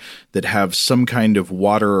larger, that have some kind of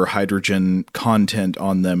water or hydrogen content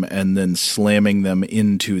on them, and then slamming them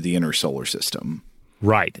into the inner solar system.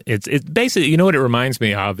 Right. It's basically, you know what it reminds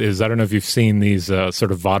me of is, I don't know if you've seen these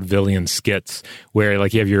sort of vaudevillian skits where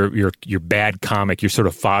like you have your bad comic, your sort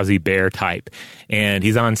of Fozzie Bear type, and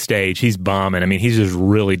he's on stage, he's bombing. I mean, he's just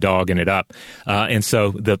really dogging it up. And so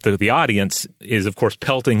the audience is, of course,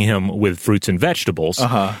 pelting him with fruits and vegetables.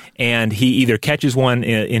 And he either catches one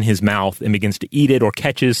in his mouth and begins to eat it, or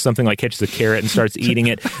catches a carrot and starts eating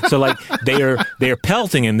it. So like they are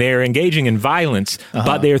pelting him, they are engaging in violence,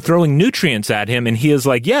 but they are throwing nutrients at him, and he is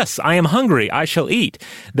like, yes, I am hungry, I shall eat.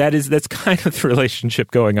 That's kind of the relationship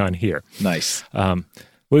going on here. Nice. The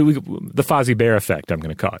Fozzie Bear effect, I'm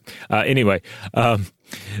going to call it. Anyway, I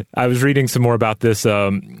was reading some more about this.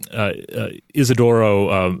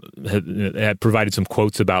 Isidoro had provided some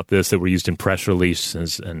quotes about this that were used in press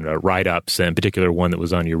releases and write-ups, and in particular one that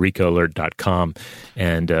was on EurekaAlert.com,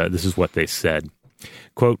 and this is what they said.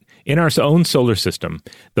 Quote, "In our own solar system,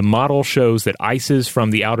 the model shows that ices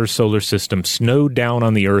from the outer solar system snowed down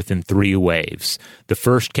on the Earth in 3 waves. The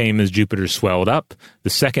first came as Jupiter swelled up, the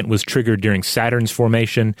second was triggered during Saturn's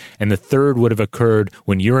formation, and the third would have occurred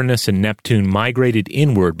when Uranus and Neptune migrated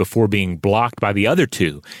inward before being blocked by the other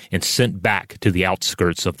 2 and sent back to the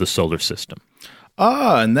outskirts of the solar system."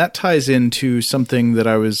 And that ties into something that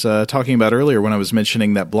I was talking about earlier when I was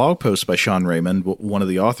mentioning that blog post by Sean Raymond, one of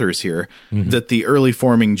the authors here, that the early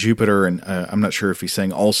forming Jupiter, and I'm not sure if he's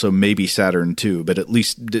saying also maybe Saturn too, but at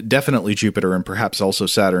least definitely Jupiter and perhaps also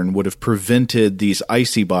Saturn would have prevented these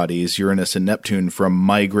icy bodies, Uranus and Neptune, from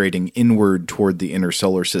migrating inward toward the inner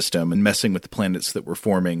solar system and messing with the planets that were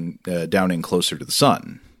forming down in closer to the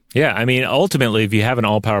sun. Yeah, I mean, ultimately, if you have an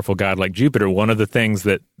all-powerful god like Jupiter, one of the things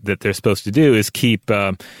that they're supposed to do is keep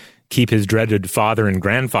his dreaded father and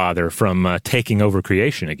grandfather from taking over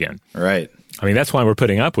creation again. Right. I mean, that's why we're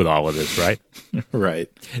putting up with all of this, right? Right.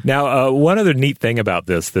 Now, one other neat thing about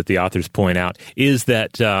this that the authors point out is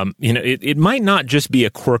that, it might not just be a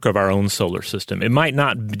quirk of our own solar system. It might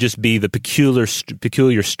not just be the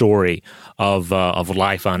peculiar story of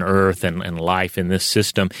life on Earth and life in this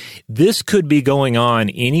system. This could be going on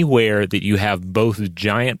anywhere that you have both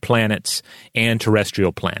giant planets and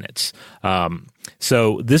terrestrial planets.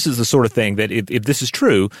 So this is the sort of thing that if this is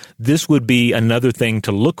true, this would be another thing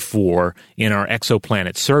to look for in our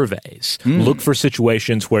exoplanet surveys. Look for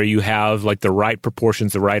situations where you have like the right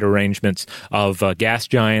proportions, the right arrangements of gas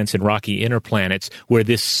giants and rocky inner planets where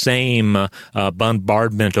this same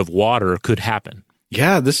bombardment of water could happen.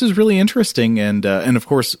 Yeah, this is really interesting. And of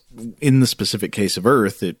course, in the specific case of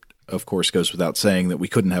Earth, it of course goes without saying that we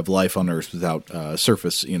couldn't have life on Earth without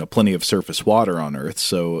surface, plenty of surface water on Earth.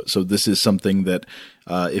 So this is something that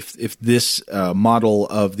if this model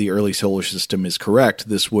of the early solar system is correct,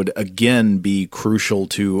 this would again be crucial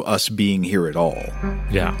to us being here at all.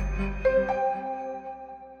 Yeah.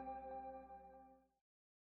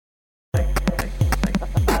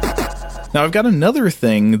 Now, I've got another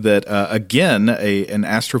thing that, again, an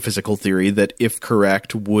astrophysical theory that, if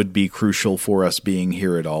correct, would be crucial for us being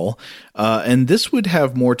here at all. And this would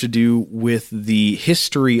have more to do with the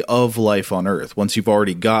history of life on Earth. Once you've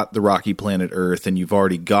already got the rocky planet Earth and you've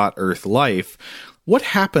already got Earth life, what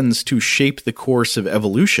happens to shape the course of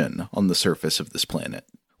evolution on the surface of this planet?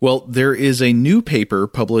 Well, there is a new paper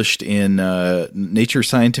published in Nature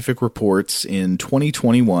Scientific Reports in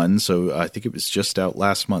 2021, so I think it was just out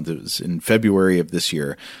last month. It was in February of this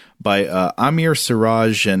year, by Amir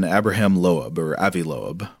Siraj and Abraham Loeb, or Avi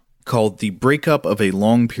Loeb, called The Breakup of a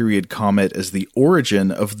Long-Period Comet as the Origin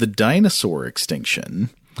of the Dinosaur Extinction.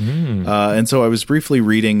 And so I was briefly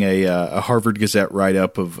reading a Harvard Gazette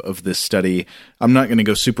write-up of this study. I'm not going to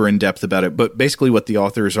go super in-depth about it, but basically what the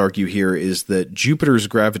authors argue here is that Jupiter's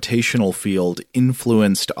gravitational field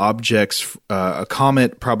influenced objects, a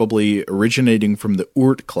comet probably originating from the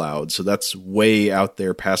Oort cloud, so that's way out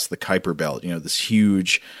there past the Kuiper Belt, this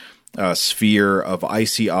huge sphere of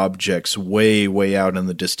icy objects way, way out in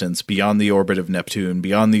the distance, beyond the orbit of Neptune,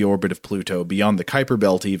 beyond the orbit of Pluto, beyond the Kuiper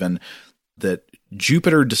Belt even, that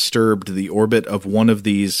Jupiter disturbed the orbit of one of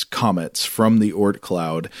these comets from the Oort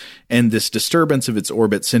cloud, and this disturbance of its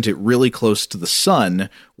orbit sent it really close to the sun,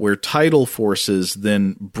 where tidal forces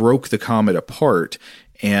then broke the comet apart,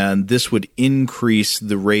 and this would increase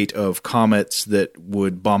the rate of comets that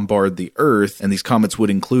would bombard the Earth, and these comets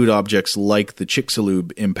would include objects like the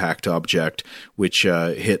Chicxulub impact object, which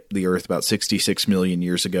hit the Earth about 66 million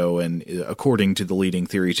years ago, and according to the leading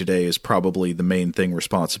theory today is probably the main thing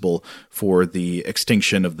responsible for the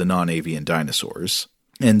extinction of the non-avian dinosaurs.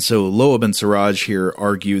 And so Loeb and Siraj here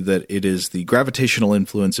argue that it is the gravitational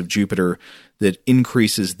influence of Jupiter that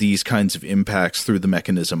increases these kinds of impacts through the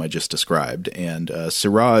mechanism I just described. And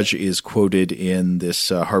Siraj is quoted in this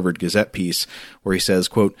Harvard Gazette piece where he says,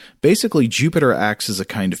 quote, "Basically, Jupiter acts as a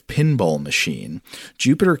kind of pinball machine.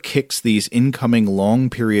 Jupiter kicks these incoming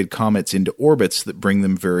long-period comets into orbits that bring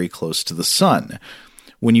them very close to the sun.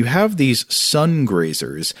 When you have these sun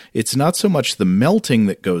grazers, it's not so much the melting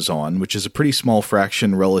that goes on, which is a pretty small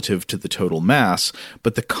fraction relative to the total mass,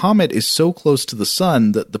 but the comet is so close to the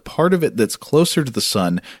sun that the part of it that's closer to the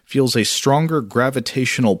sun feels a stronger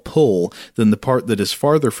gravitational pull than the part that is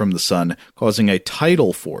farther from the sun, causing a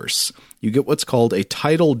tidal force. You get what's called a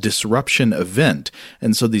tidal disruption event,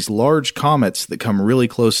 and so these large comets that come really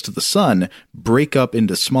close to the sun break up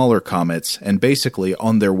into smaller comets, and basically,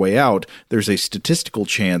 on their way out, there's a statistical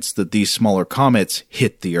chance that these smaller comets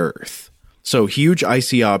hit the Earth. So huge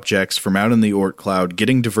icy objects from out in the Oort cloud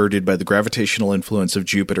getting diverted by the gravitational influence of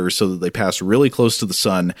Jupiter so that they pass really close to the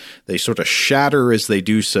sun. They sort of shatter as they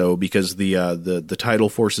do so because the tidal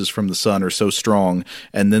forces from the sun are so strong,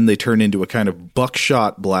 and then they turn into a kind of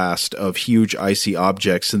buckshot blast of huge icy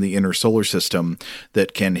objects in the inner solar system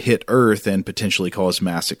that can hit Earth and potentially cause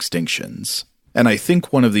mass extinctions. And I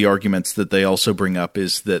think one of the arguments that they also bring up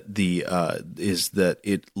is that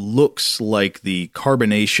it looks like the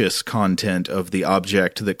carbonaceous content of the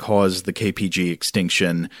object that caused the KPG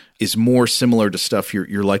extinction is more similar to stuff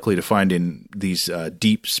you're likely to find in these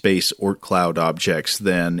deep space Oort cloud objects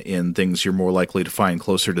than in things you're more likely to find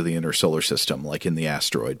closer to the inner solar system, like in the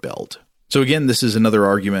asteroid belt. So again, this is another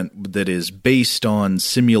argument that is based on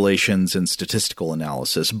simulations and statistical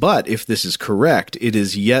analysis. But if this is correct, it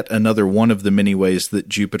is yet another one of the many ways that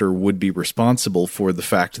Jupiter would be responsible for the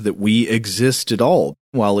fact that we exist at all.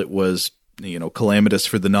 While it was, calamitous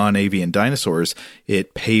for the non-avian dinosaurs,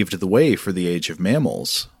 it paved the way for the age of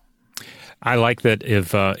mammals. I like that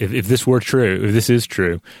if this were true, if this is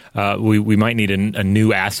true, we might need a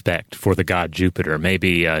new aspect for the god Jupiter.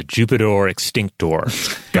 Maybe Jupiter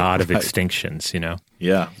Extinctor, god of extinctions,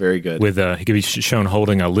 Yeah, very good. With he could be shown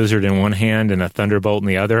holding a lizard in one hand and a thunderbolt in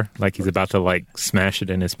the other, like he's about to smash it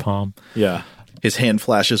in his palm. Yeah. His hand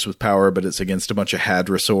flashes with power, but it's against a bunch of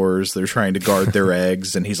hadrosaurs. They're trying to guard their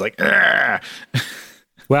eggs, and he's like, "Argh!"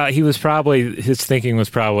 Well, his thinking was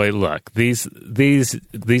probably, look, these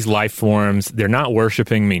life forms, they're not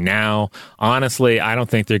worshiping me now. Honestly, I don't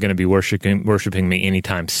think they're going to be worshiping me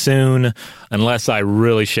anytime soon. Unless I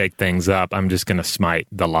really shake things up, I'm just going to smite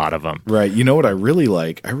the lot of them. Right. You know what I really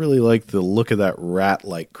like? I really like the look of that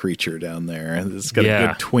rat-like creature down there. It's got a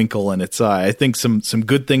good twinkle in its eye. I think some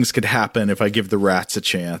good things could happen if I give the rats a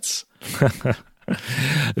chance.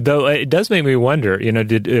 Though it does make me wonder,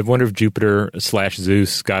 I wonder if Jupiter /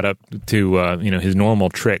 Zeus got up to, his normal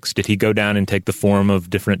tricks. Did he go down and take the form of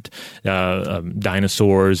different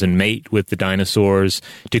dinosaurs and mate with the dinosaurs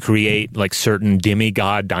to create certain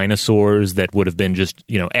demigod dinosaurs that would have been just,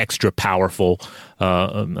 extra powerful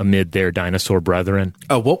amid their dinosaur brethren?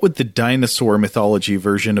 What would the dinosaur mythology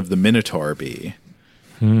version of the Minotaur be?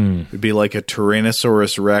 It'd be like a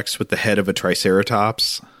Tyrannosaurus Rex with the head of a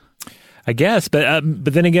Triceratops. I guess, but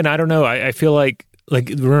then again, I don't know. I feel like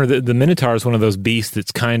remember the Minotaur is one of those beasts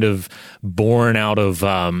that's kind of born out of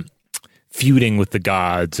feuding with the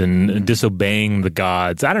gods and disobeying the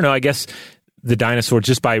gods. I don't know. I guess the dinosaur,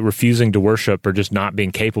 just by refusing to worship or just not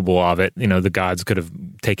being capable of it, the gods could have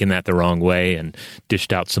taken that the wrong way and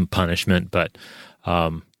dished out some punishment. But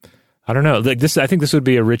I don't know. I think this would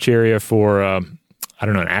be a rich area for.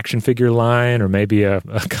 An action figure line or maybe a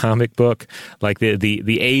comic book, like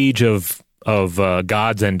the age of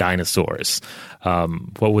gods and dinosaurs.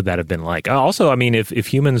 What would that have been like? Also, if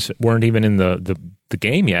humans weren't even in the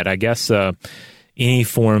game yet, I guess any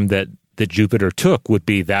form that Jupiter took would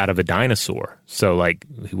be that of a dinosaur. So,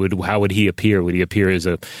 how would he appear? Would he appear as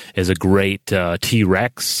a great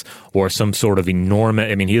T-Rex or some sort of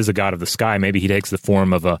enormous? He is a god of the sky. Maybe he takes the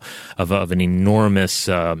form of an enormous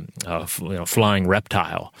flying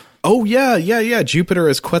reptile. Oh yeah. Jupiter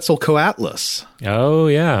as Quetzalcoatlus. Oh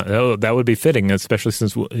yeah, that would be fitting, especially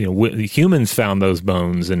since humans found those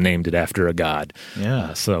bones and named it after a god.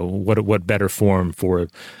 Yeah. So what better form for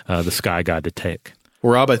the sky god to take?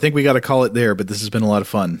 Well, Rob, I think we got to call it there, but this has been a lot of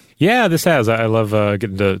fun. Yeah, this has. I love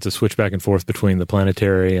getting to switch back and forth between the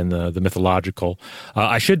planetary and the mythological.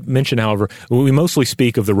 I should mention, however, we mostly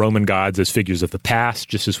speak of the Roman gods as figures of the past,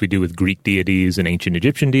 just as we do with Greek deities and ancient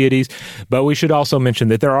Egyptian deities. But we should also mention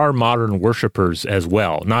that there are modern worshipers as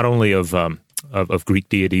well, not only of Greek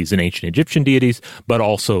deities and ancient Egyptian deities, but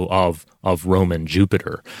also of Roman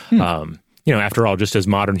Jupiter. after all, just as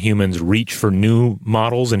modern humans reach for new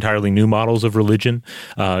models, entirely new models of religion,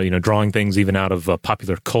 drawing things even out of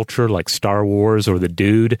popular culture like Star Wars or The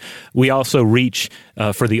Dude, we also reach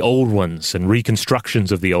for the old ones and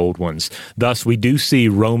reconstructions of the old ones. Thus, we do see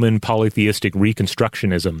Roman polytheistic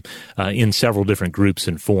reconstructionism in several different groups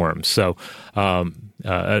and forms. So,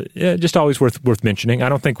 just always worth mentioning. I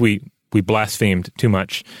don't think we blasphemed too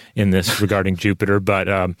much in this regarding Jupiter, but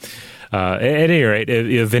at any rate,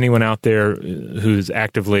 if anyone out there who's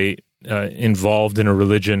actively involved in a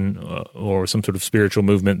religion or some sort of spiritual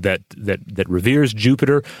movement that reveres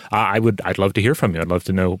Jupiter, I'd love to hear from you. I'd love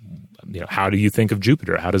to know, how do you think of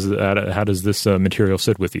Jupiter? How does this material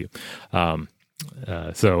sit with you? I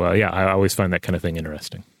always find that kind of thing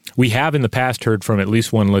interesting. We have in the past heard from at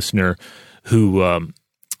least one listener who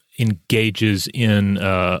engages in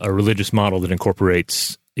a religious model that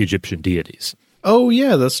incorporates Egyptian deities. Oh,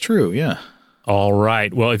 yeah, that's true, yeah. All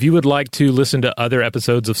right. Well, if you would like to listen to other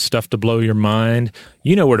episodes of Stuff to Blow Your Mind,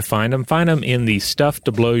 you know where to find them. Find them in the Stuff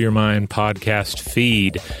to Blow Your Mind podcast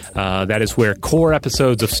feed. That is where core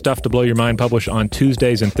episodes of Stuff to Blow Your Mind publish on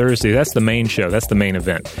Tuesdays and Thursdays. That's the main show. That's the main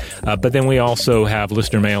event. But then we also have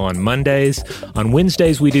listener mail on Mondays. On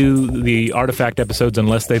Wednesdays, we do the Artifact episodes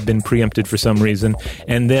unless they've been preempted for some reason.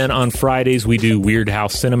 And then on Fridays, we do Weird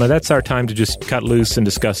House Cinema. That's our time to just cut loose and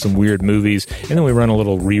discuss some weird movies. And then we run a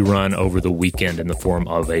little rerun over the weekend in the form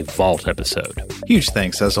of a Vault episode. Huge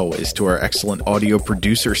thanks, as always, to our excellent audio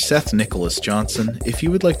producer, Seth Nicholas Johnson. If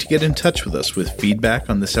you would like to get in touch with us with feedback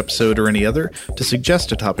on this episode or any other, to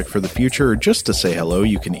suggest a topic for the future, or just to say hello,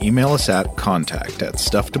 you can email us at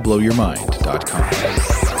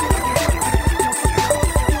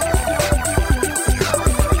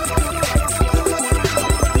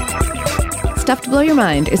Stuff to Blow Your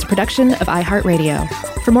Mind is a production of iHeartRadio.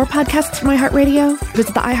 For more podcasts from iHeartRadio,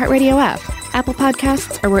 visit the iHeartRadio app, Apple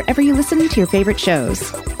Podcasts, or wherever you listen to your favorite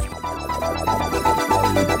shows.